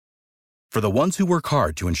For the ones who work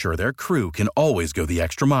hard to ensure their crew can always go the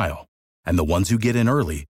extra mile, and the ones who get in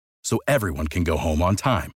early so everyone can go home on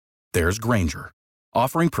time, there's Grainger,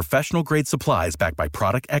 offering professional-grade supplies backed by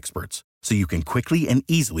product experts so you can quickly and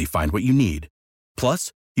easily find what you need.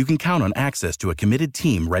 Plus, you can count on access to a committed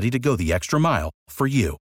team ready to go the extra mile for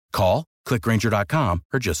you. Call, click Grainger.com,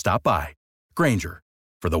 or just stop by. Grainger,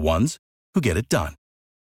 for the ones who get it done.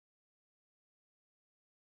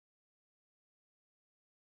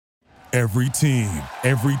 Every team,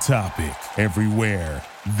 every topic, everywhere.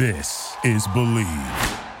 This is Believe.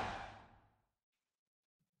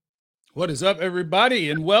 What is up, everybody,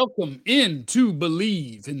 and welcome into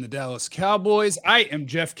Believe in the Dallas Cowboys. I am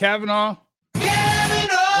Jeff Kavanaugh,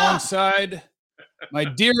 alongside my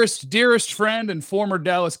dearest friend and former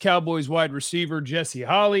Dallas Cowboys wide receiver, Jesse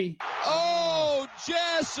Holley. Oh,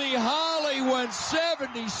 Jesse Holley went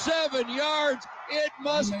 77 yards. It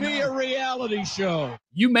must be a reality show.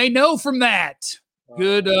 You may know from that.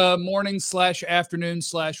 Good morning / afternoon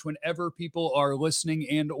 / whenever people are listening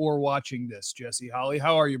and or watching this. Jesse Holley,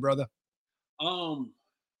 how are you, brother? I'm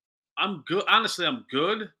good. Honestly, I'm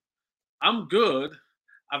good.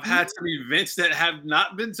 I've had some events that have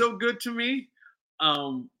not been so good to me.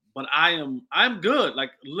 But I'm good.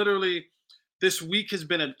 Like literally this week has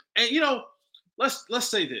been let's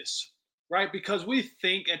say this, right? Because we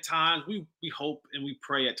think at times, we hope and we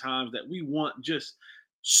pray at times that we want just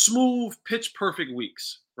smooth, pitch perfect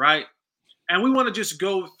weeks, right? And we want to just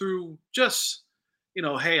go through just,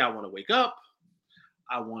 hey, I want to wake up.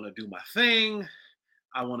 I want to do my thing.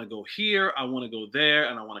 I want to go here. I want to go there.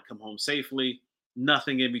 And I want to come home safely.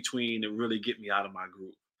 Nothing in between to really get me out of my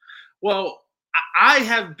groove. Well, I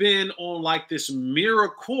have been on like this mirror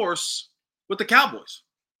course with the Cowboys.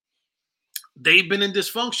 They've been in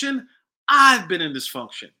dysfunction. I've been in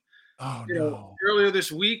dysfunction. Oh, no. Earlier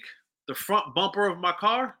this week, the front bumper of my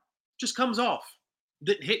car just comes off.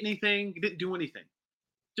 Didn't hit anything. Didn't do anything.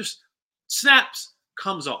 Just snaps,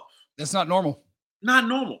 comes off. That's not normal. Not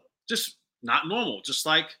normal. Just not normal. Just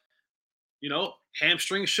like,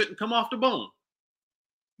 hamstrings shouldn't come off the bone.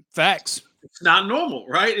 Facts. It's not normal,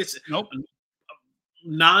 right? It's nope.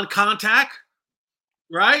 Non-contact,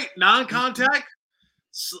 right? Non-contact,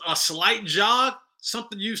 a slight jog,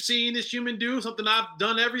 something you've seen this human do, something I've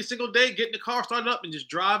done every single day, get in the car, start it up, and just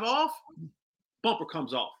drive off. Bumper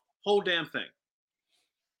comes off. Whole damn thing.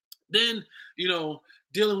 Then,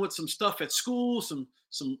 dealing with some stuff at school, some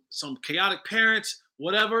chaotic parents,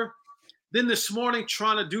 whatever. Then this morning,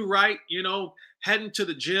 trying to do right, heading to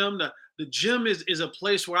the gym. The gym is a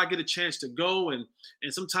place where I get a chance to go and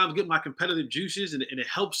sometimes get my competitive juices, and it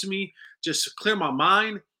helps me just clear my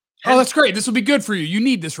mind. Oh, that's great. This will be good for you. You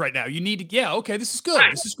need this right now. You need to, okay, this is good.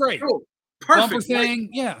 Right. This is great. Cool. Perfect. Bumper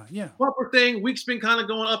thing, right? Yeah. Bumper thing, week's been kind of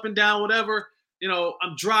going up and down, whatever.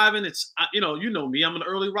 I'm driving. It's, you know me, I'm an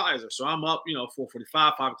early riser. So I'm up,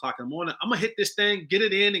 4:45, 5 o'clock in the morning. I'm going to hit this thing, get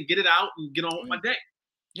it in and get it out and get on with my day.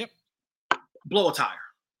 Yep. Blow a tire.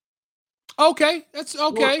 Okay. That's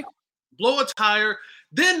okay. Blow a tire.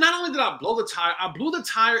 Then not only did I blow the tire, I blew the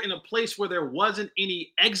tire in a place where there wasn't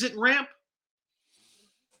any exit ramp.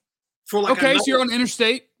 For like so you're on the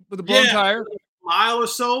interstate with a blown tire? A mile or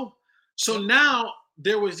so. So now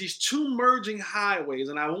there was these two merging highways,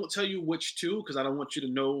 and I won't tell you which two because I don't want you to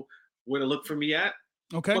know where to look for me at.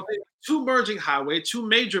 Okay. But two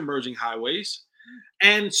major merging highways.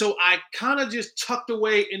 And so I kind of just tucked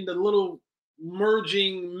away in the little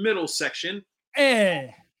merging middle section.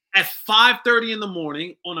 At 5:30 in the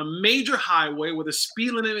morning on a major highway where the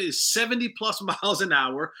speed limit is 70 plus miles an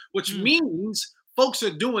hour, which means folks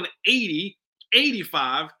are doing 80,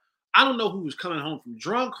 85. I don't know who's coming home from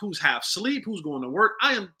drunk, who's half asleep, who's going to work.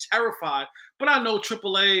 I am terrified, but I know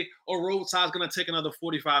AAA or roadside is going to take another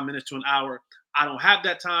 45 minutes to an hour. I don't have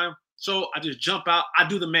that time, so I just jump out. I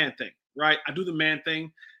do the man thing, right? I do the man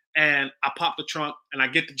thing, and I pop the trunk, and I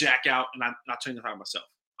get the jack out, and I turn the tire myself.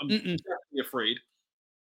 I'm definitely afraid.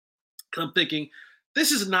 I'm thinking,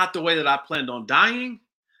 this is not the way that I planned on dying.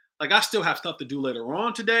 Like, I still have stuff to do later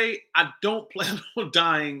on today. I don't plan on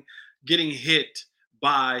dying, getting hit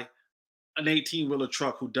by an 18-wheeler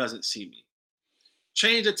truck who doesn't see me.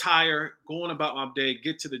 Change a tire, going about my day,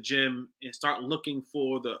 get to the gym, and start looking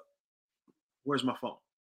for where's my phone?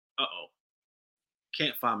 Uh-oh.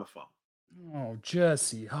 Can't find my phone. Oh,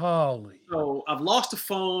 Jesse Holley. So I've lost the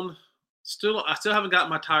phone. I still haven't got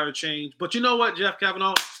my tire changed. But you know what, Jeff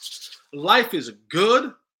Kavanaugh? Life is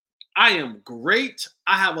good. I am great.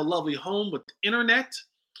 I have a lovely home with the internet.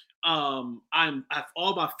 I have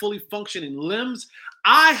all my fully functioning limbs.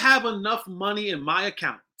 I have enough money in my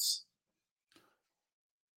accounts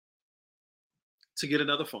to get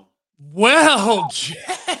another phone. Well,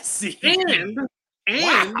 Jesse. And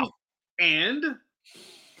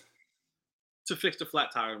to fix the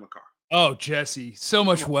flat tire in my car. Oh, Jesse, so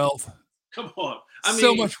much wealth. Come on.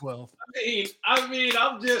 So much wealth. I mean,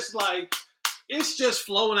 I'm just like, it's just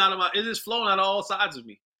flowing out of it is flowing out of all sides of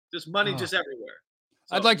me. Just money just everywhere.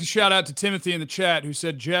 So. I'd like to shout out to Timothy in the chat who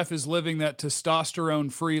said Jeff is living that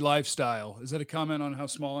testosterone-free lifestyle. Is that a comment on how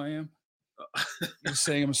small I am? You're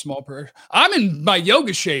saying I'm a small person. I'm in my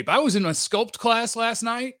yoga shape. I was in my sculpt class last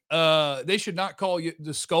night. They should not call you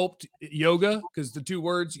the sculpt yoga because the two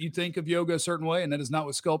words you think of yoga a certain way, and that is not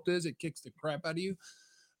what sculpt is. It kicks the crap out of you.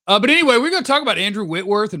 But anyway, we're going to talk about Andrew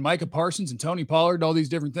Whitworth and Micah Parsons and Tony Pollard and all these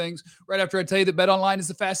different things right after I tell you that BetOnline is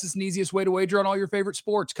the fastest and easiest way to wager on all your favorite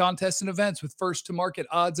sports, contests, and events with first-to-market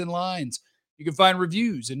odds and lines. You can find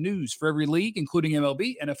reviews and news for every league, including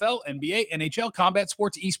MLB, NFL, NBA, NHL, combat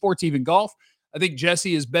sports, esports, even golf. I think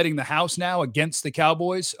Jesse is betting the house now against the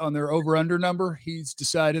Cowboys on their over-under number. He's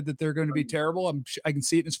decided that they're going to be terrible. I can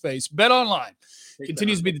see it in his face. BetOnline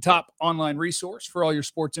continues to be the top online resource for all your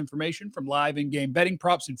sports information, from live in-game betting,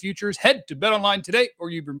 props, and futures. Head to BetOnline today,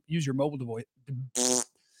 or you use your mobile device.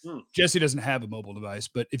 Jesse doesn't have a mobile device,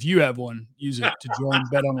 but if you have one, use it to join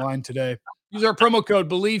BetOnline today. Use our promo code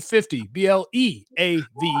BELIEVE50,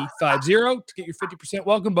 BLEAV50, to get your 50%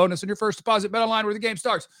 welcome bonus on your first deposit. BetOnline, where the game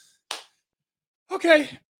starts. Okay.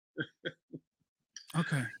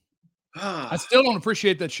 I still don't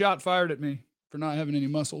appreciate that shot fired at me for not having any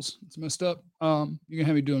muscles. It's messed up. You're gonna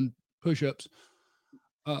have me doing push-ups,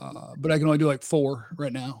 but I can only do like 4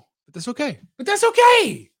 right now. But that's okay.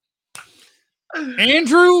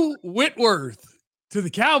 Andrew Whitworth to the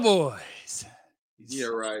Cowboys. Yeah,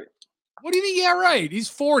 right. What do you mean? Yeah, right. He's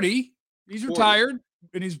 40. He's retired,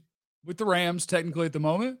 and he's with the Rams technically at the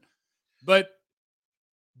moment. But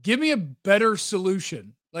give me a better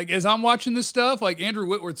solution. Like, as I'm watching this stuff, like, Andrew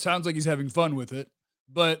Whitworth sounds like he's having fun with it.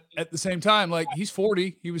 But at the same time, like, he's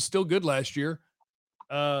 40. He was still good last year.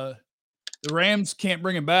 The Rams can't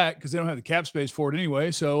bring him back because they don't have the cap space for it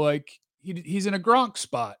anyway. So, like, he's in a Gronk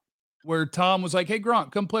spot where Tom was like, hey,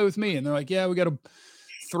 Gronk, come play with me. And they're like, yeah, we got to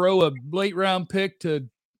throw a late round pick to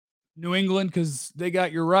New England because they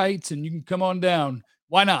got your rights and you can come on down.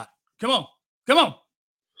 Why not? Come on.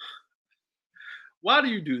 Why do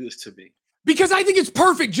you do this to me? Because I think it's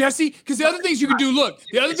perfect, Jesse. Because the other things you could do,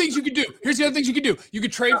 here's the other things you could do. You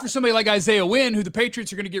could trade for somebody like Isaiah Wynn, who the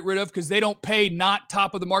Patriots are going to get rid of because they don't pay not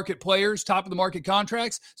top of the market players, top of the market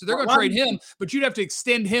contracts. So they're going to trade him, but you'd have to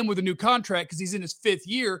extend him with a new contract because he's in his 5th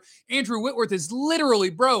year. Andrew Whitworth is literally,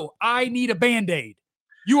 bro, I need a Band-Aid.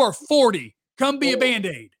 You are 40. Come be a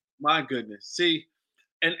Band-Aid. My goodness. See,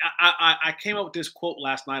 and I came up with this quote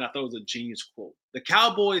last night. I thought it was a genius quote. The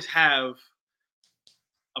Cowboys have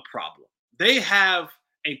a problem. They have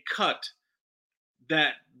a cut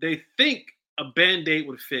that they think a Band-Aid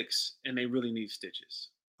would fix, and they really need stitches.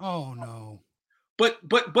 Oh, no.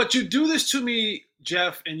 But you do this to me,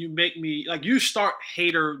 Jeff, and you make me, like, you start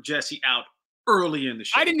hater Jesse out early in the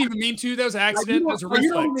show. I didn't even mean to. That was an accident. That was a reflex.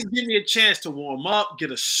 You don't even give me a chance to warm up,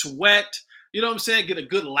 get a sweat, you know what I'm saying, get a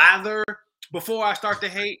good lather before I start to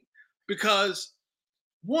hate. Because,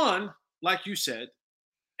 one, like you said,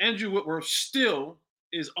 Andrew Whitworth still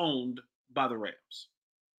is owned by the Rams.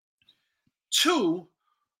 2,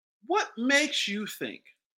 what makes you think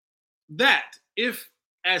that if,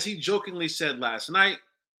 as he jokingly said last night,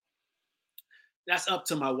 that's up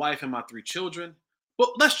to my wife and my 3 children,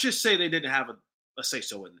 but let's just say they didn't have a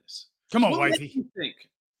say-so in this. Come on, wifey.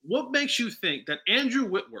 What makes you think that Andrew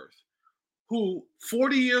Whitworth, who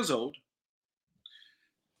 40 years old,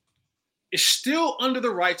 is still under the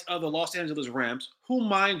rights of the Los Angeles Rams, who,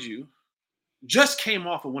 mind you, just came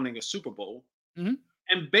off of winning a Super Bowl, and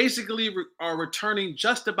basically are returning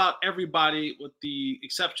just about everybody with the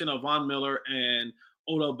exception of Von Miller and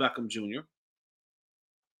Odell Beckham Jr.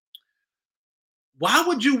 Why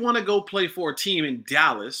would you want to go play for a team in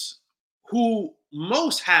Dallas who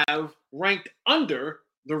most have ranked under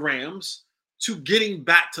the Rams to getting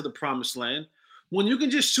back to the promised land when you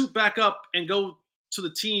can just suit back up and go to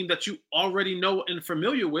the team that you already know and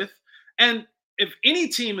familiar with? And if any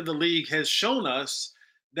team in the league has shown us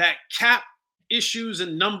that cap issues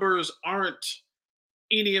and numbers aren't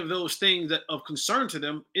any of those things that of concern to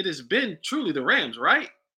them, it has been truly the Rams, right?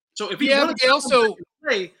 So if but they also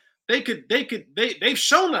play, they've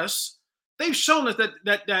shown us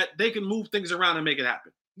that they can move things around and make it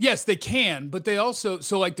happen. Yes, they can, but they also,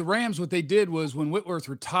 so like the Rams, what they did was when Whitworth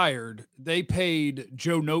retired, they paid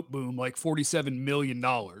Joe Noteboom like $47 million.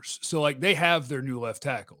 So like they have their new left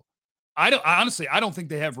tackle. I don't think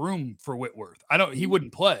they have room for Whitworth. He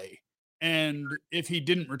wouldn't play. And if he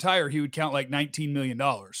didn't retire, he would count like $19 million.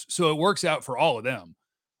 So it works out for all of them.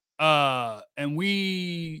 And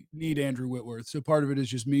we need Andrew Whitworth. So part of it is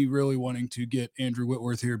just me really wanting to get Andrew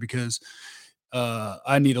Whitworth here because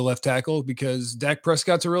I need a left tackle because Dak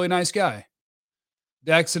Prescott's a really nice guy.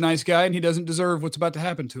 Dak's a nice guy, and he doesn't deserve what's about to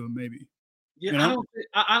happen to him, maybe. Yeah, you know?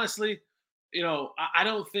 Honestly, I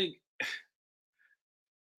don't think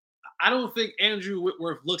Andrew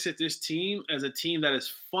Whitworth looks at this team as a team that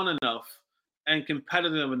is fun enough and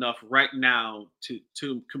competitive enough right now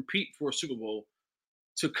to compete for a Super Bowl,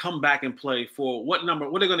 to come back and play for what number?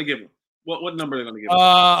 What are they going to give him? What number are they going to give him?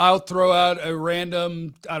 I'll throw out a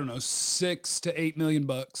random, I don't know, $6 to $8 million.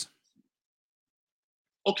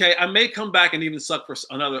 Okay, I may come back and even suck for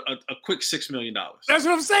another a quick $6 million. That's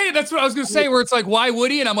what I'm saying. That's what I was going to say. Where it's like, why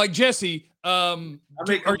would he? And I'm like, Jesse, are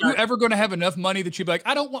you ever going to have enough money that you'd be like,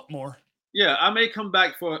 I don't want more? Yeah, I may come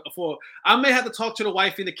back for. I may have to talk to the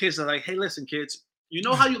wife and the kids. I'm like, hey, listen, kids, you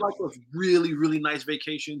know how you like those really, really nice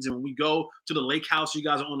vacations, and when we go to the lake house, you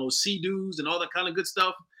guys are on those sea-doos and all that kind of good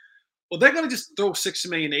stuff. Well, they're going to just throw $6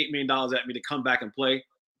 million, $8 million at me to come back and play.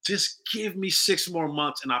 Just give me 6 more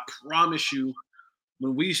months, and I promise you,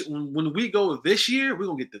 when we go this year, we're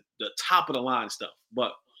gonna get the top of the line stuff.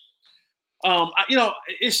 But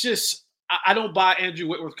it's just I don't buy Andrew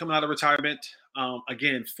Whitworth coming out of retirement.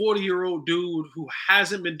 Again, 40-year-old dude who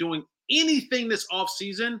hasn't been doing anything this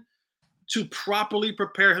offseason to properly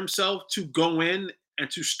prepare himself to go in and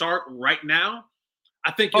to start right now.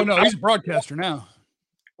 I think. Oh no, he's a broadcaster now.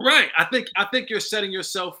 Right. I think you're setting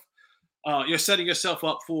yourself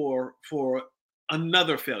up for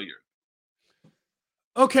another failure.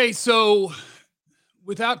 Okay, so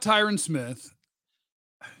without Tyron Smith,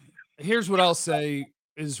 here's what I'll say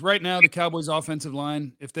is right now the Cowboys offensive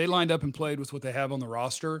line, if they lined up and played with what they have on the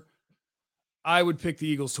roster, I would pick the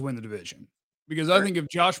Eagles to win the division. Because I think if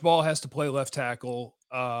Josh Ball has to play left tackle,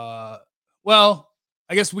 well,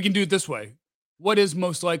 I guess we can do it this way. What is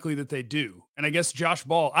most likely that they do? And I guess Josh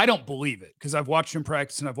Ball, I don't believe it because I've watched him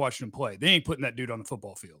practice and I've watched him play. They ain't putting that dude on the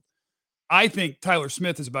football field. I think Tyler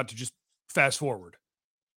Smith is about to just fast forward.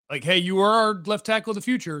 Like, hey, you are our left tackle of the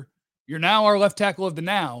future. You're now our left tackle of the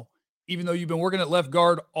now, even though you've been working at left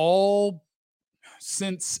guard all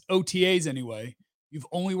since OTAs anyway. You've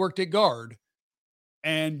only worked at guard,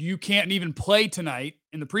 and you can't even play tonight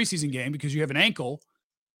in the preseason game because you have an ankle.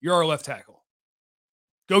 You're our left tackle.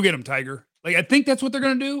 Go get him, Tiger. Like, I think that's what they're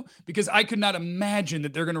going to do because I could not imagine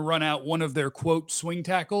that they're going to run out one of their, quote, swing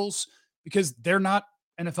tackles because they're not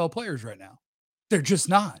NFL players right now. They're just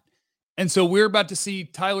not. And so we're about to see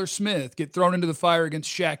Tyler Smith get thrown into the fire against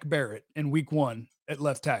Shaq Barrett in week 1 at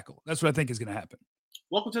left tackle. That's what I think is going to happen.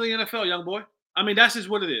 Welcome to the NFL, young boy. I mean, that's just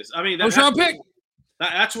what it is. I mean, that's pick.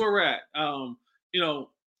 That's where we're at.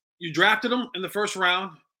 You drafted him in the first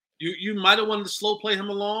round. You might have wanted to slow play him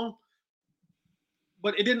along,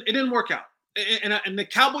 but it didn't work out. And the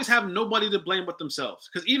Cowboys have nobody to blame but themselves.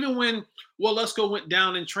 Because even when Lesko went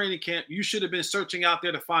down in training camp, you should have been searching out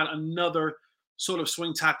there to find another sort of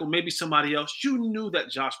swing tackle, maybe somebody else. You knew that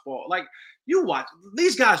Josh Ball, like you watch,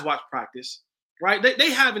 these guys watch practice, right? They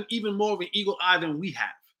have an even more of an eagle eye than we have.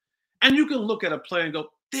 And you can look at a player and go,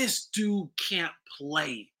 this dude can't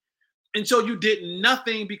play. And so you did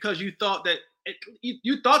nothing because you thought that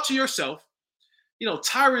you thought to yourself,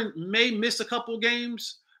 Tyron may miss a couple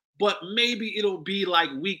games, but maybe it'll be like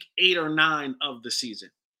week 8 or 9 of the season.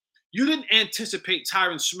 You didn't anticipate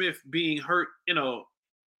Tyron Smith being hurt,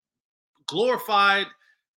 glorified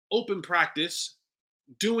open practice,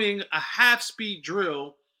 doing a half-speed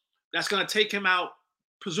drill that's going to take him out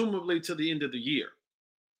presumably to the end of the year.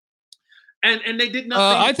 And they did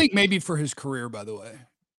nothing. I think maybe for his career, by the way.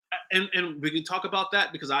 And we can talk about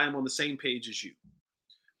that because I am on the same page as you.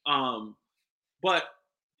 But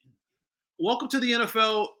welcome to the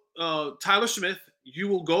NFL, Tyler Smith. You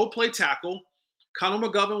will go play tackle. Connor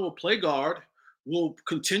McGovern will play guard. We'll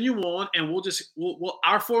continue on, and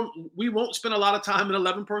we won't spend a lot of time in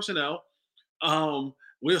 11 personnel.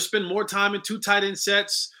 We'll spend more time in 2 tight end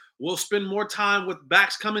sets. We'll spend more time with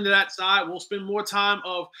backs coming to that side. We'll spend more time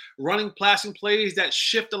of running passing plays that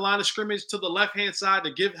shift the line of scrimmage to the left-hand side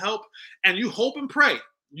to give help. And you hope and pray.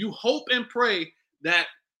 You hope and pray that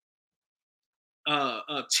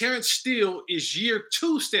Terrence Steele is year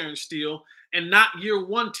 2 Terrence Steele and not year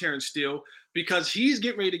 1 Terrence Steele, because he's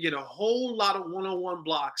getting ready to get a whole lot of one-on-one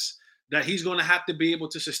blocks that he's going to have to be able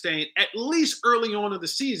to sustain at least early on in the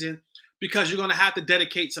season, because you're going to have to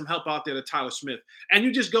dedicate some help out there to Tyler Smith. And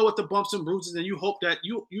you just go with the bumps and bruises, and you hope that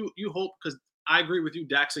you hope, because I agree with you,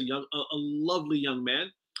 Dak's a lovely young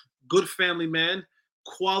man, good family man,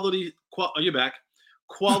 quality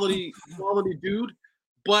dude,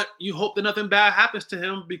 but you hope that nothing bad happens to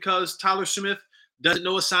him because Tyler Smith doesn't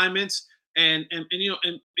know assignments. And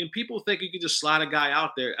people think you can just slide a guy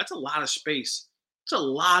out there. That's a lot of space. It's a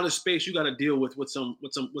lot of space you got to deal with some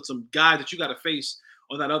guy that you got to face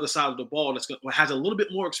on that other side of the ball has a little bit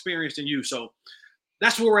more experience than you. So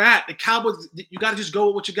that's where we're at. The Cowboys, you got to just go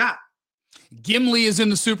with what you got. Gimli is in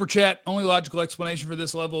the super chat. Only logical explanation for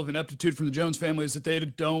this level of ineptitude from the Jones family is that they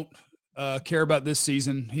don't care about this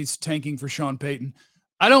season. He's tanking for Sean Payton.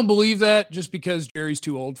 I don't believe that just because Jerry's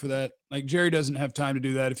too old for that. Like, Jerry doesn't have time to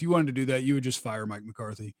do that. If you wanted to do that, you would just fire Mike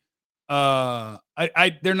McCarthy.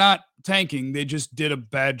 They're not tanking. They just did a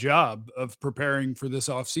bad job of preparing for this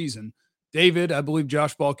offseason. David, I believe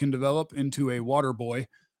Josh Ball can develop into a water boy.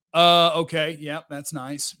 Okay. Yeah, that's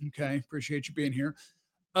nice. Okay. Appreciate you being here.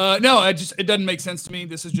 No, it doesn't make sense to me.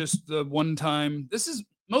 This is just the one time.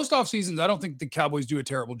 Most off seasons, I don't think the Cowboys do a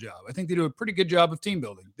terrible job. I think they do a pretty good job of team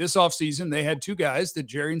building. This off season, they had two guys that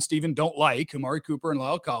Jerry and Steven don't like, Amari Cooper and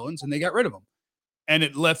Lyle Collins, and they got rid of them. And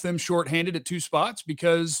it left them shorthanded at two spots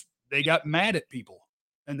because they got mad at people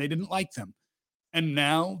and they didn't like them. And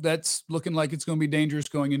now that's looking like it's going to be dangerous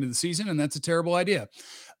going into the season, and that's a terrible idea.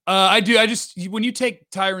 When you take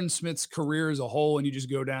Tyron Smith's career as a whole and you just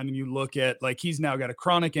go down and you look at, like, he's now got a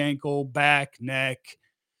chronic ankle, back, neck,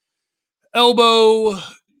 elbow,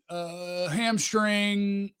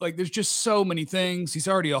 hamstring. Like, there's just so many things. He's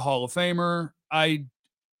already a Hall of Famer.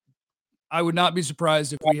 I would not be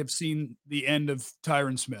surprised if we have seen the end of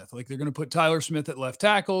Tyron Smith. Like, they're going to put Tyler Smith at left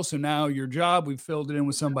tackle. So now your job, we've filled it in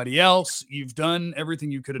with somebody else. You've done everything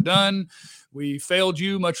you could have done. We failed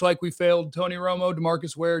you, much like we failed Tony Romo,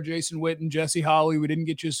 DeMarcus Ware, Jason Witten, Jesse Holley. We didn't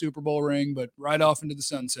get you a Super Bowl ring, but right off into the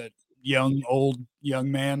sunset, young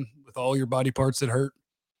man with all your body parts that hurt.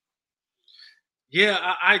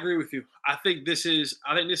 Yeah, I agree with you. I think this is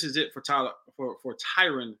it for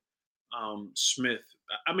Tyron Smith.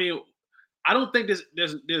 I mean, I don't think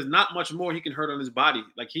there's not much more he can hurt on his body.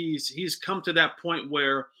 Like, he's come to that point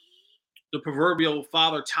where the proverbial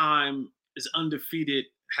father time is undefeated,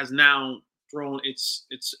 has now thrown its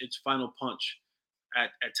final punch at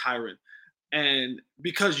Tyron. And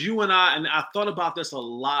because you and I thought about this a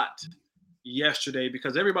lot yesterday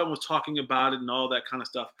because everybody was talking about it and all that kind of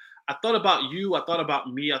stuff. I thought about you, I thought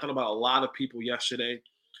about me, I thought about a lot of people yesterday.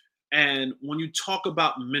 And when you talk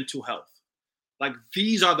about mental health, like,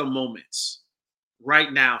 these are the moments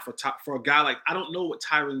right now for a guy like, I don't know what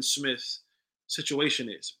Tyron Smith's situation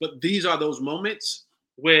is, but these are those moments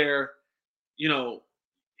where, you know,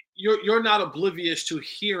 you're not oblivious to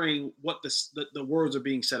hearing what the words are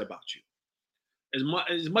being said about you.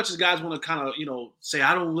 As much as guys want to kind of, you know, say,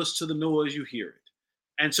 I don't listen to the noise, you hear it.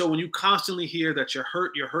 And so when you constantly hear that you're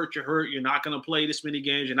hurt, you're not going to play this many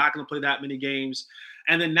games, you're not going to play that many games,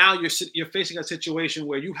 and then now you're facing a situation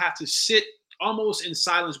where you have to sit almost in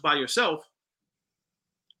silence by yourself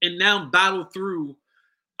and now battle through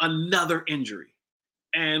another injury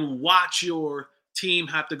and watch your team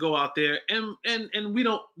have to go out there and we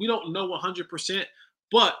don't know 100%,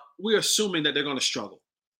 but we're assuming that they're going to struggle,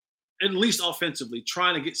 at least offensively,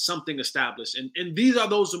 trying to get something established. And these are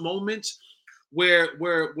those moments where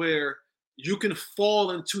you can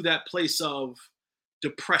fall into that place of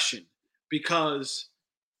depression because,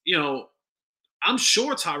 you know, I'm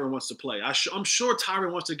sure Tyron wants to play. I'm sure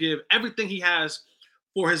Tyron wants to give everything he has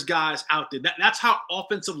for his guys out there. That's how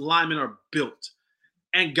offensive linemen are built.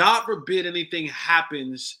 And God forbid anything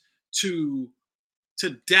happens to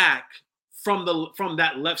Dak from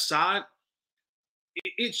that left side.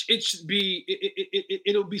 It'll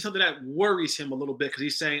be something that worries him a little bit because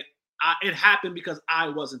he's saying, it happened because I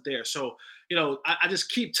wasn't there. So, you know, I just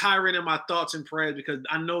keep Tyron in my thoughts and prayers because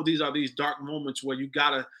I know these are these dark moments where you got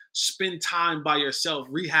to spend time by yourself,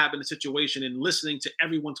 rehabbing the situation and listening to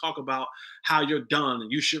everyone talk about how you're done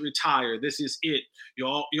and you should retire. This is it.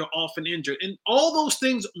 You're off and injured. And all those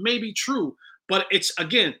things may be true, but it's,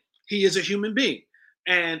 again, he is a human being.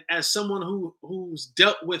 And as someone who's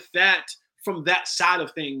dealt with that from that side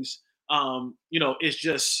of things, you know, it's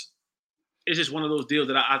just one of those deals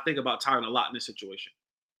that I think about Tyron a lot in this situation.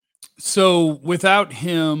 So without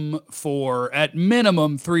him for at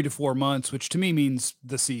minimum 3 to 4 months, which to me means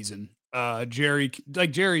the season,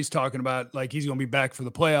 Jerry's talking about, like, he's going to be back for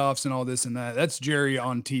the playoffs and all this and that. That's Jerry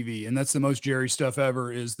on TV. And that's the most Jerry stuff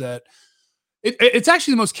ever, is that it's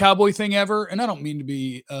actually the most Cowboy thing ever. And I don't mean to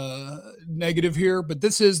be negative here, but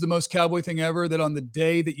this is the most Cowboy thing ever, that on the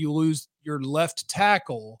day that you lose your left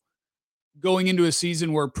tackle, going into a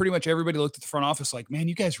season where pretty much everybody looked at the front office like, man,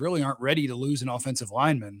 you guys really aren't ready to lose an offensive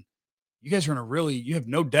lineman. You guys are you have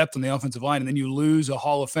no depth on the offensive line. And then you lose a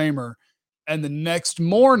Hall of Famer. And the next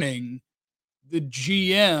morning, the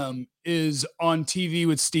GM is on TV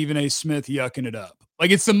with Stephen A. Smith yucking it up. Like,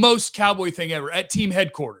 it's the most Cowboy thing ever at team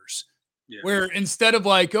headquarters, where instead of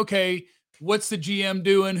like, okay, what's the GM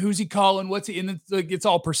doing? Who's he calling? What's he? And it's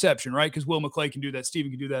all perception, right? Because Will McClay can do that. Steven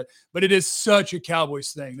can do that. But it is such a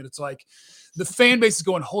Cowboys thing that it's like the fan base is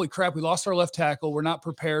going, holy crap, we lost our left tackle. We're not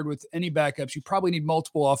prepared with any backups. You probably need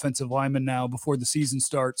multiple offensive linemen now before the season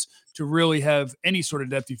starts to really have any sort of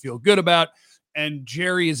depth you feel good about. And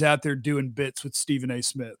Jerry is out there doing bits with Stephen A.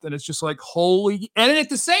 Smith. And it's just like, holy. And at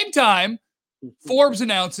the same time, Forbes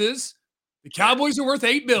announces the Cowboys are worth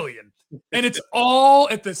 $8 billion. And it's all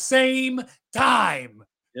at the same time.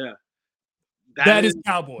 Yeah. That is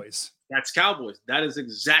Cowboys. That's Cowboys. That is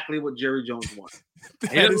exactly what Jerry Jones wants. He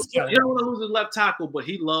That is don't Cowboys. want to lose his left tackle, but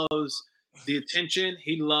he loves the attention.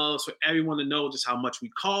 He loves for everyone to know just how much we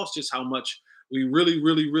cost, just how much we really,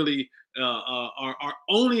 really, really are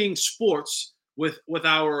owning sports with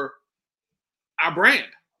our brand.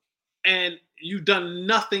 And you've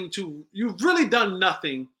really done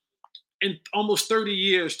nothing in almost 30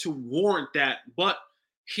 years to warrant that. But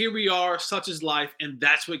here we are, such is life, and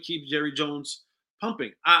that's what keeps Jerry Jones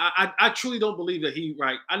pumping. I truly don't believe that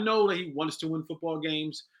I know that he wants to win football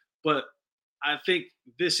games, but I think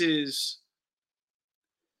this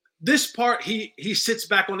part, he sits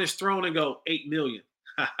back on his throne and go, 8 million.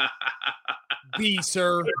 B,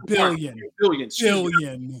 sir. Billion. Billion.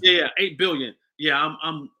 Yeah, 8 billion. Yeah,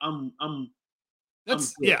 I'm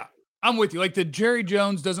with you. Like, the Jerry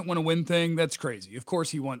Jones doesn't want to win thing, that's crazy. Of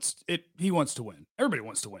course he wants to win. Everybody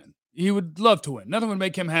wants to win. He would love to win. Nothing would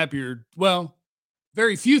make him happier. Well,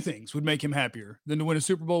 very few things would make him happier than to win a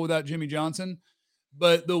Super Bowl without Jimmy Johnson.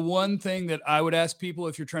 But the one thing that I would ask people,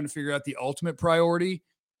 if you're trying to figure out the ultimate priority,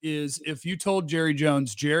 is if you told Jerry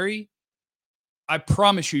Jones, Jerry, I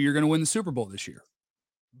promise you're going to win the Super Bowl this year.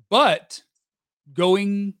 But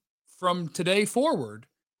going from today forward,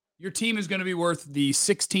 your team is going to be worth the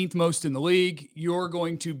 16th most in the league. You're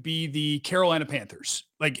going to be the Carolina Panthers,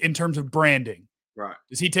 like in terms of branding. Right.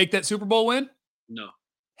 Does he take that Super Bowl win? No.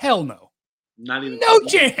 Hell no. Not even. No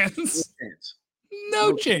chance.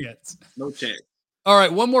 No chance. No chance. All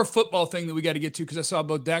right, one more football thing that we got to get to, because I saw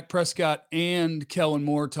both Dak Prescott and Kellen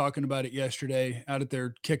Moore talking about it yesterday out at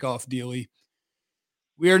their kickoff dealie.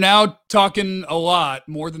 We are now talking a lot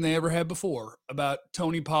more than they ever had before about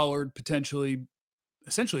Tony Pollard potentially,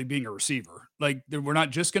 essentially being a receiver. Like, we're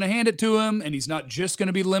not just going to hand it to him, and he's not just going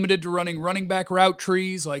to be limited to running back route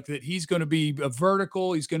trees, like that. He's going to be a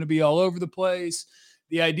vertical. He's going to be all over the place.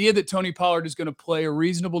 The idea that Tony Pollard is going to play a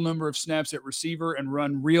reasonable number of snaps at receiver and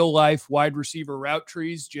run real life wide receiver route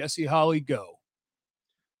trees. Jesse Holley, go.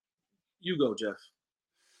 You go, Jeff.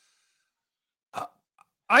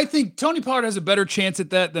 I think Tony Pollard has a better chance at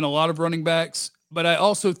that than a lot of running backs, but I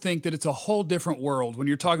also think that it's a whole different world when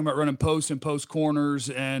you're talking about running post and post corners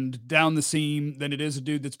and down the seam than it is a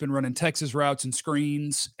dude that's been running Texas routes and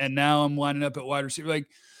screens. And now I'm lining up at wide receiver. Like,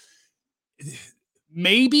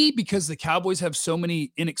 maybe because the Cowboys have so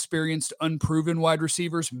many inexperienced, unproven wide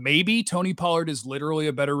receivers, maybe Tony Pollard is literally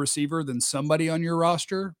a better receiver than somebody on your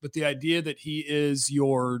roster. But the idea that he is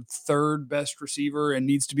your third best receiver and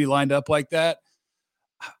needs to be lined up like that,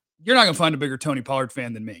 you're not going to find a bigger Tony Pollard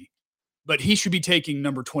fan than me. But he should be taking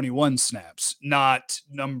number 21 snaps, not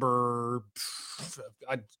number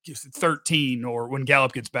 13 or when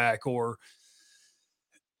Gallup gets back, or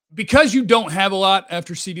because you don't have a lot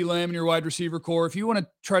after CeeDee Lamb in your wide receiver core. If you want to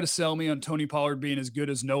try to sell me on Tony Pollard being as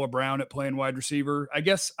good as Noah Brown at playing wide receiver, I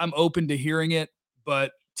guess I'm open to hearing it.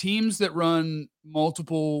 But teams that run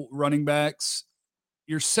multiple running backs,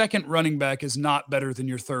 your second running back is not better than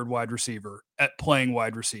your third wide receiver at playing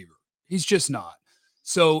wide receiver. He's just not.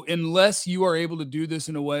 So unless you are able to do this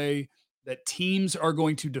in a way that teams are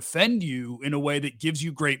going to defend you in a way that gives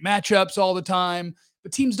you great matchups all the time,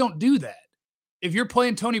 but teams don't do that. If you're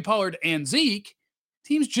playing Tony Pollard and Zeke,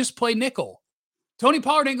 teams just play nickel. Tony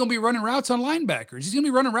Pollard ain't going to be running routes on linebackers. He's going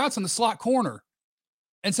to be running routes on the slot corner.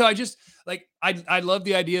 And so I love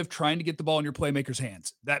the idea of trying to get the ball in your playmaker's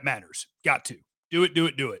hands. That matters. Got to. Do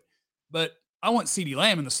it. But I want CeeDee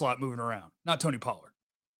Lamb in the slot moving around, not Tony Pollard.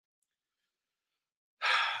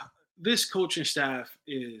 This coaching staff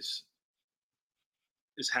is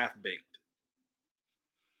half-baked.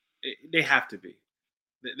 They have to be.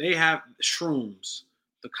 They have shrooms,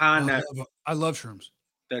 the kind I love shrooms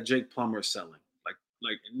that Jake Plummer is selling.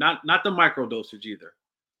 Like not the micro dosage either.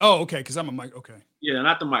 Oh, okay, because I'm a mic. Okay. Yeah,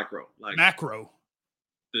 not the micro. Like macro.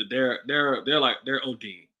 They're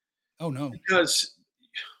ODing. Oh no. Because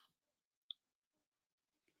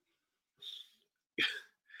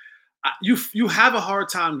you have a hard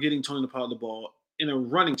time getting Tony Pollard the ball in a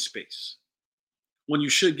running space. when you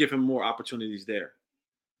should give him more opportunities there.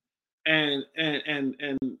 And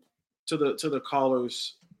to the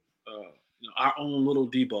callers, our own little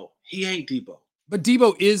Debo, he ain't Debo. But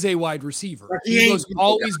Debo is a wide receiver. Debo's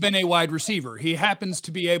always been a wide receiver. He happens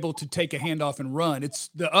to be able to take a handoff and run. It's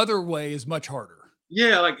the other way is much harder.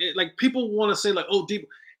 Yeah, like people want to say like, oh, Debo,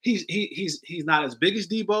 he's not as big as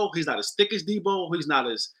Debo. He's not as thick as Debo. He's not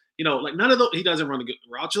as like none of those. He doesn't run a good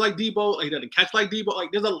route like Debo. He doesn't catch like Debo.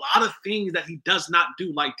 Like there's a lot of things that he does not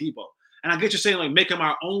do like Debo. And I get you saying like make him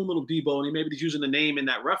our own little Debo, and he maybe he's using the name in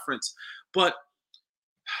that reference, but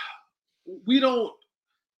we don't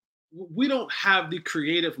have the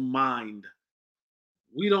creative mind.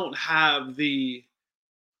 We don't have the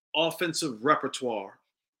offensive repertoire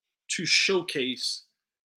to showcase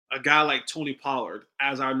a guy like Tony Pollard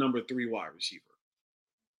as our number 3 wide receiver.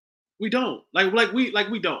 We don't. We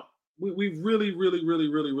don't. We really, really, really,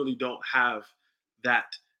 really, really don't have that.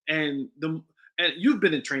 And you've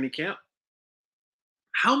been in training camp.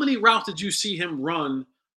 How many routes did you see him run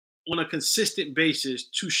on a consistent basis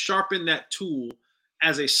to sharpen that tool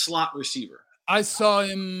as a slot receiver? I saw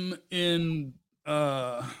him in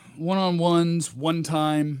one-on-ones one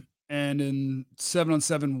time and in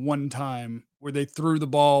 7-on-7 one time where they threw the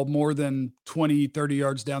ball more than 20, 30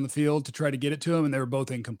 yards down the field to try to get it to him, and they were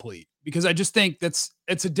both incomplete. Because I just think it's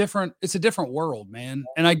a different world, man.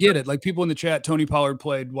 And I get it. Like people in the chat, Tony Pollard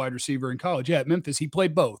played wide receiver in college. Yeah, at Memphis, he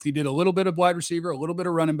played both. He did a little bit of wide receiver, a little bit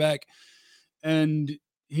of running back, and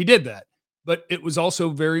he did that. But it was also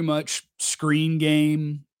very much screen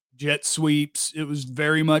game, jet sweeps. It was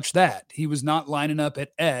very much that. He was not lining up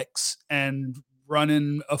at X and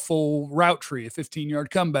running a full route tree, a 15-yard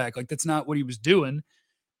comeback. Like that's not what he was doing.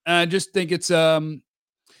 And I just think it's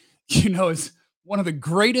it's one of the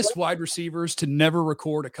greatest wide receivers to never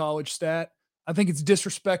record a college stat. I think it's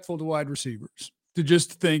disrespectful to wide receivers to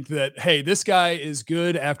just think that, hey, this guy is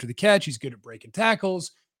good after the catch. He's good at breaking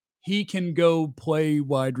tackles. He can go play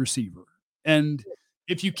wide receiver. And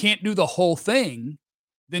if you can't do the whole thing,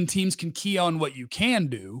 then teams can key on what you can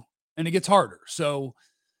do, and it gets harder. So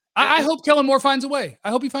I hope Kellen Moore finds a way. I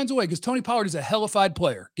hope he finds a way because Tony Pollard is a hellified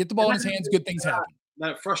player. Get the ball in his hands, good things happen.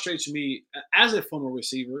 That frustrates me as a former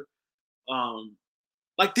receiver.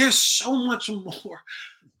 There's so much more.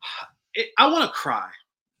 I want to cry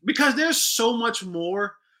because there's so much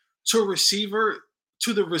more to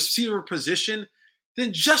the receiver position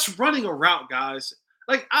than just running a route, guys.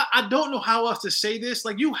 Like, I don't know how else to say this.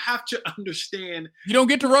 Like, you have to understand. You don't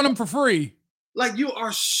get to run them for free. Like,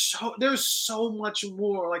 there's so much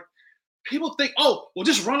more. Like, people think, oh, well,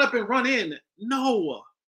 just run up and run in. No.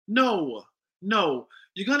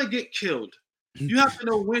 You're going to get killed. You have to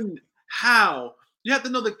know when, how. You have to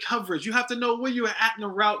know the coverage. You have to know where you're at in the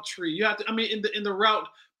route tree. You have to, in the route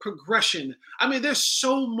progression. There's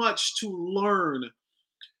so much to learn.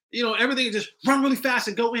 Everything is just run really fast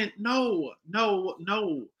and go in. No.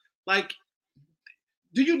 Like,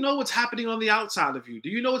 do you know what's happening on the outside of you? Do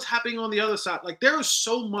you know what's happening on the other side? Like, there is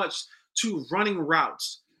so much to running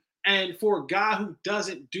routes. And for a guy who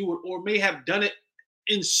doesn't do it or may have done it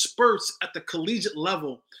in spurts at the collegiate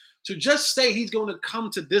level, to just say he's going to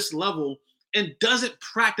come to this level and doesn't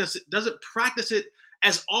practice it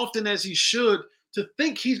as often as he should, to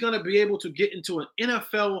think he's going to be able to get into an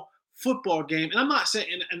NFL football game. And I'm not saying,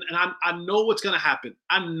 and I know what's going to happen.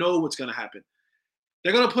 I know what's going to happen.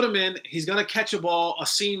 They're going to put him in. He's going to catch a ball, a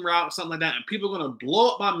seam route, something like that. And people are going to blow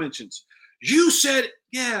up my mentions. You said,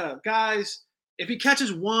 yeah, guys, if he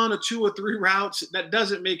catches 1 or 2 or 3 routes, that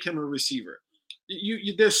doesn't make him a receiver.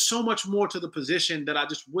 There's so much more to the position that I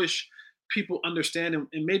just wish people understand.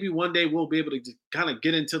 And maybe one day we'll be able to kind of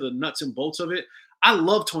get into the nuts and bolts of it. I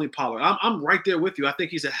love Tony Pollard. I'm right there with you. I think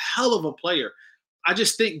he's a hell of a player. I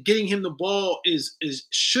just think getting him the ball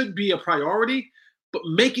should be a priority, but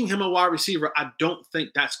making him a wide receiver, I don't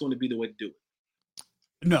think that's going to be the way to do it.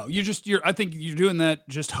 No, I think you're doing that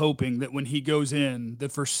just hoping that when he goes in,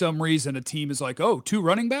 that for some reason a team is like, oh, 2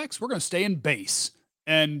 running backs, we're going to stay in base.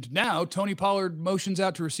 And now Tony Pollard motions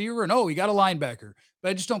out to receiver and, he got a linebacker. But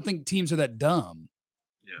I just don't think teams are that dumb.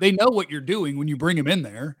 Yeah. They know what you're doing when you bring him in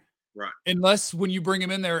there. Right. Unless when you bring him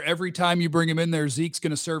in there, every time you bring him in there, Zeke's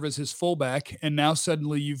going to serve as his fullback. And now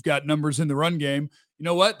suddenly you've got numbers in the run game. You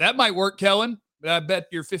know what? That might work, Kellen. But I bet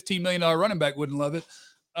your $15 million running back wouldn't love it.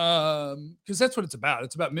 Because that's what it's about.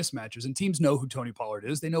 It's about mismatches. And teams know who Tony Pollard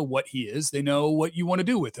is. They know what he is. They know what you want to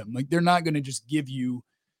do with him. Like, they're not going to just give you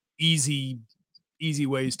easy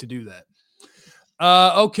ways to do that.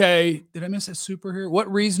 Okay. Did I miss a super here?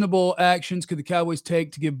 What reasonable actions could the Cowboys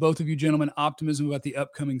take to give both of you gentlemen optimism about the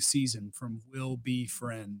upcoming season? From Will B.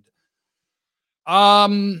 Friend.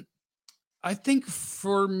 I think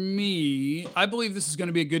for me, I believe this is going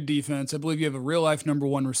to be a good defense. I believe you have a real life number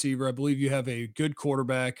one receiver. I believe you have a good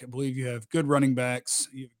quarterback. I believe you have good running backs,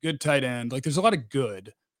 you have a good tight end. Like there's a lot of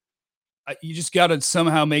good. You just got to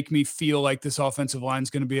somehow make me feel like this offensive line is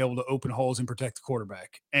going to be able to open holes and protect the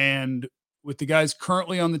quarterback. And with the guys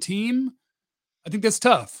currently on the team, I think that's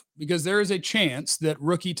tough because there is a chance that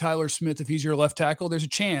rookie Tyler Smith, if he's your left tackle, there's a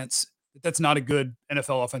chance that that's not a good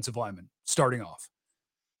NFL offensive lineman starting off.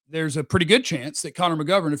 There's a pretty good chance that Connor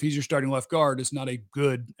McGovern, if he's your starting left guard, is not a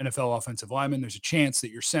good NFL offensive lineman. There's a chance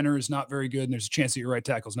that your center is not very good, and there's a chance that your right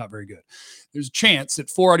tackle is not very good. There's a chance that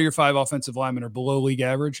 4 out of your 5 offensive linemen are below league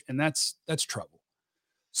average, and that's trouble.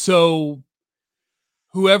 So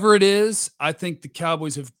whoever it is, I think the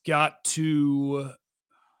Cowboys have got to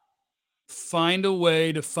find a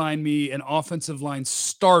way to find me an offensive line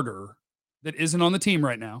starter that isn't on the team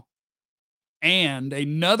right now, and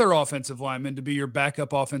another offensive lineman to be your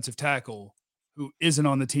backup offensive tackle who isn't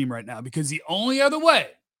on the team right now. Because the only other way,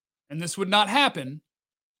 and this would not happen,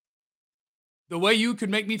 the way you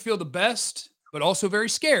could make me feel the best, but also very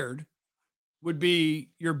scared, would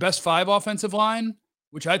be your best 5 offensive line,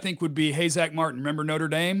 which I think would be, hey, Zach Martin, remember Notre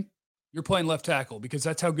Dame? You're playing left tackle because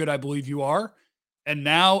that's how good I believe you are. And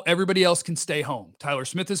now everybody else can stay home. Tyler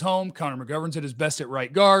Smith is home. Connor McGovern's at his best at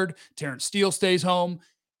right guard. Terrence Steele stays home.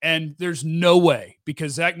 And there's no way,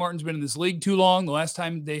 because Zach Martin's been in this league too long. The last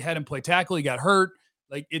time they had him play tackle, he got hurt.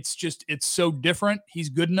 Like it's so different. He's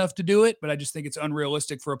good enough to do it, but I just think it's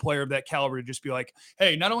unrealistic for a player of that caliber to just be like,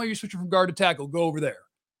 hey, not only are you switching from guard to tackle, go over there.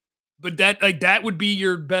 But that would be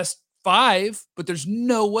your best 5, but there's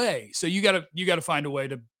no way. So you gotta find a way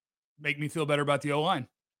to make me feel better about the O-line.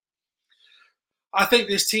 I think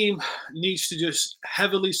this team needs to just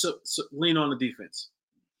heavily lean on the defense.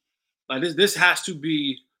 Like this has to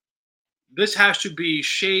be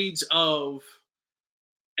shades of,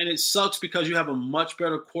 and it sucks because you have a much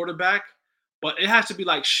better quarterback, but it has to be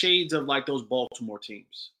like shades of like those Baltimore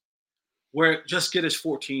teams where just get us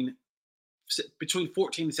between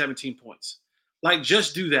 14 and 17 points. Like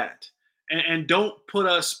just do that. And don't put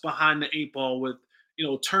us behind the 8 ball with,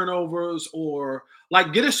 turnovers, or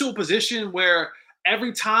like get us to a position where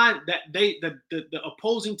every time that the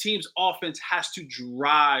opposing team's offense has to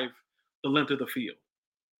drive the length of the field.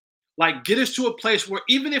 Like get us to a place where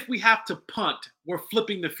even if we have to punt, we're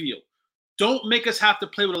flipping the field. Don't make us have to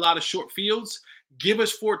play with a lot of short fields. Give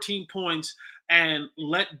us 14 points and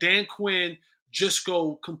let Dan Quinn just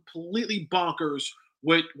go completely bonkers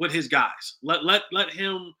with his guys. Let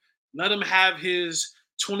him have his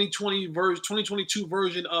 2022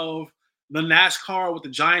 version of the NASCAR what the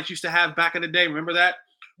Giants used to have back in the day. Remember that?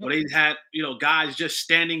 Where they had, guys just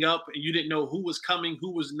standing up and you didn't know who was coming,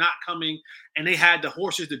 who was not coming, and they had the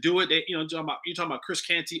horses to do it. They, you're talking about Chris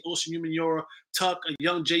Canty, Osi Umenyiora, Tuck, a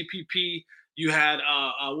young JPP. You had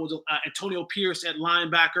Antonio Pierce at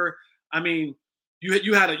linebacker. I mean,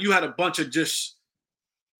 you had a bunch of just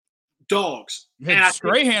dogs. You had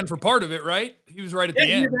Strahan for part of it, right? He was right at the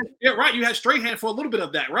end. Yeah, right. You had Strahan for a little bit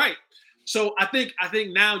of that, right? So I think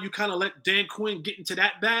now you kind of let Dan Quinn get into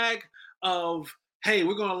that bag of, hey,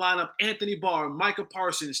 we're going to line up Anthony Barr, Micah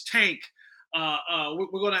Parsons, Tank. We're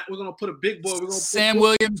gonna put a big boy. We're gonna Sam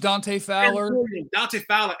Williams, Dante Fowler,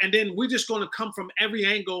 and then we're just going to come from every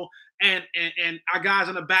angle, and our guys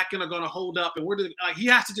on the back end are going to hold up, and he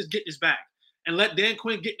has to just get in his bag and let Dan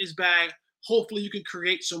Quinn get in his bag. Hopefully, you can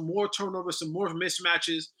create some more turnovers, some more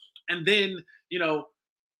mismatches, and then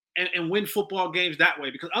and win football games that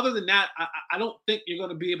way. Because other than that, I don't think you're going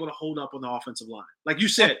to be able to hold up on the offensive line. Like you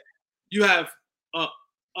said, you have a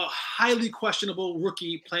highly questionable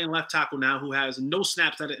rookie playing left tackle now who has no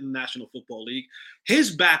snaps at it in the National Football League.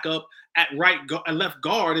 His backup at left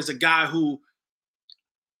guard is a guy who,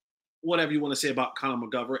 whatever you want to say about Connor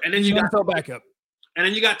McGovern, and then you got backup, and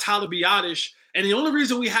then you got Tyler Biadasz. And the only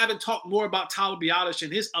reason we haven't talked more about Tyler Biadasz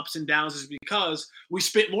and his ups and downs is because we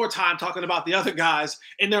spent more time talking about the other guys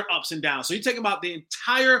and their ups and downs. So you take about the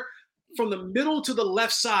entire, from the middle to the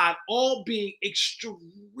left side, all being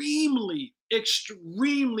extremely,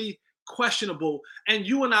 extremely questionable. And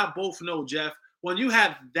you and I both know, Jeff, when you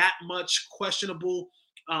have that much questionable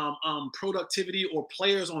productivity or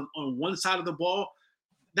players on one side of the ball,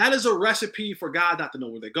 that is a recipe for guys not to know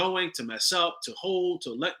where they're going, to mess up, to hold,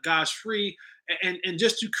 to let guys free, and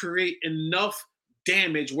just to create enough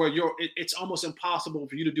damage where it's almost impossible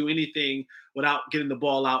for you to do anything without getting the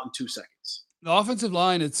ball out in 2 seconds. The offensive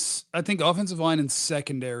line, I think offensive line and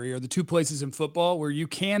secondary are the 2 places in football where you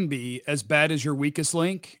can be as bad as your weakest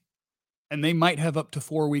link, and they might have up to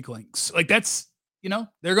 4 weak links. Like that's, they're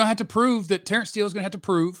going to have to prove that Terrence Steele is going to have to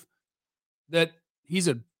prove that he's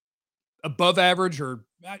a above average or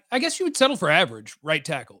I guess you would settle for average right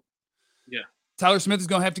tackle. Yeah. Tyler Smith is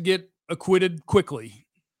going to have to get acquitted quickly.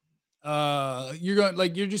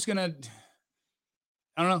 You're just going to,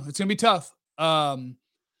 I don't know. It's going to be tough.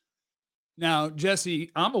 Now,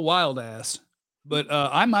 Jesse, I'm a wild ass, but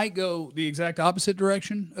I might go the exact opposite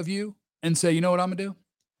direction of you and say, you know what I'm going to do?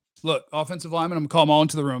 Look, offensive lineman, I'm going to call them all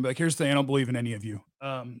into the room. But here's the thing. I don't believe in any of you.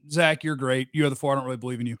 Zach, you're great. You are the four. I don't really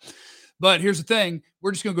believe in you. But here's the thing.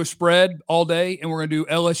 We're just going to go spread all day, and we're going to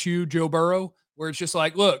do LSU Joe Burrow, where it's just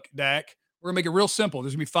like, look, Dak, we're going to make it real simple.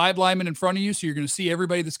 There's going to be 5 linemen in front of you, so you're going to see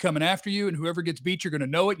everybody that's coming after you, and whoever gets beat, you're going to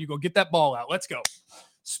know it. You go get that ball out. Let's go.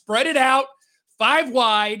 Spread it out, 5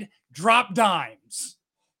 wide, drop dimes.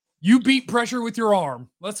 You beat pressure with your arm.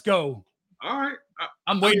 Let's go. All right.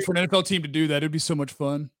 I'm waiting for an NFL team to do that. It'd be so much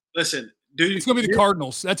fun. Listen, it's going to be the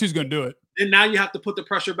Cardinals. That's who's going to do it. And now you have to put the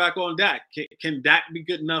pressure back on Dak. Can Dak be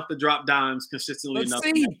good enough to drop dimes consistently enough?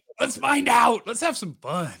 See. Let's find out. Let's have some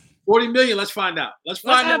fun. $40 million. Let's find out. Let's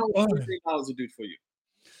find out what $40 million will do for you.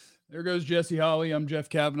 There goes Jesse Holley. I'm Jeff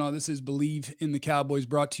Kavanaugh. This is Believe in the Cowboys,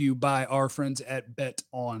 brought to you by our friends at Bet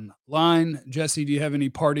Online. Jesse, do you have any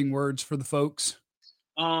parting words for the folks?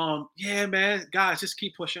 Yeah, man. Guys, just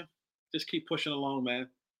keep pushing. Just keep pushing along, man.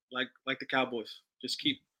 Like the Cowboys. Just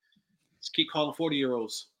keep calling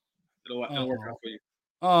 40-year-olds. It'll work out for you.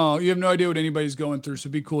 Oh, you have no idea what anybody's going through, so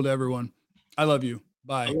be cool to everyone. I love you.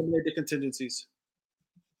 Bye. Eliminate the contingencies.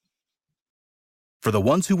 For the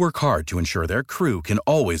ones who work hard to ensure their crew can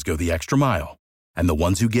always go the extra mile, and the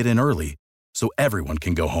ones who get in early so everyone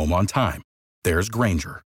can go home on time, there's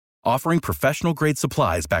Grainger, offering professional-grade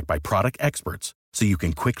supplies backed by product experts so you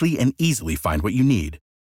can quickly and easily find what you need.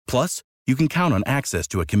 Plus, you can count on access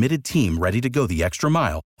to a committed team ready to go the extra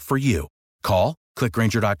mile for you. Call, click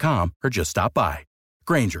Grainger.com, or just stop by.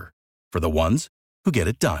 Grainger, for the ones who get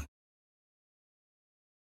it done.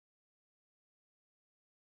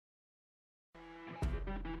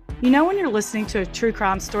 You know when you're listening to a true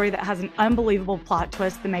crime story that has an unbelievable plot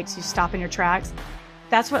twist that makes you stop in your tracks?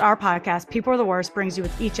 That's what our podcast, People Are the Worst, brings you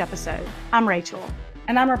with each episode. I'm Rachel.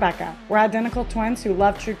 And I'm Rebecca. We're identical twins who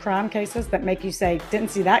love true crime cases that make you say,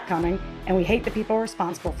 didn't see that coming, and we hate the people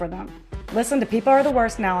responsible for them. Listen to People Are the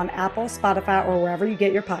Worst now on Apple, Spotify, or wherever you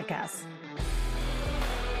get your podcasts.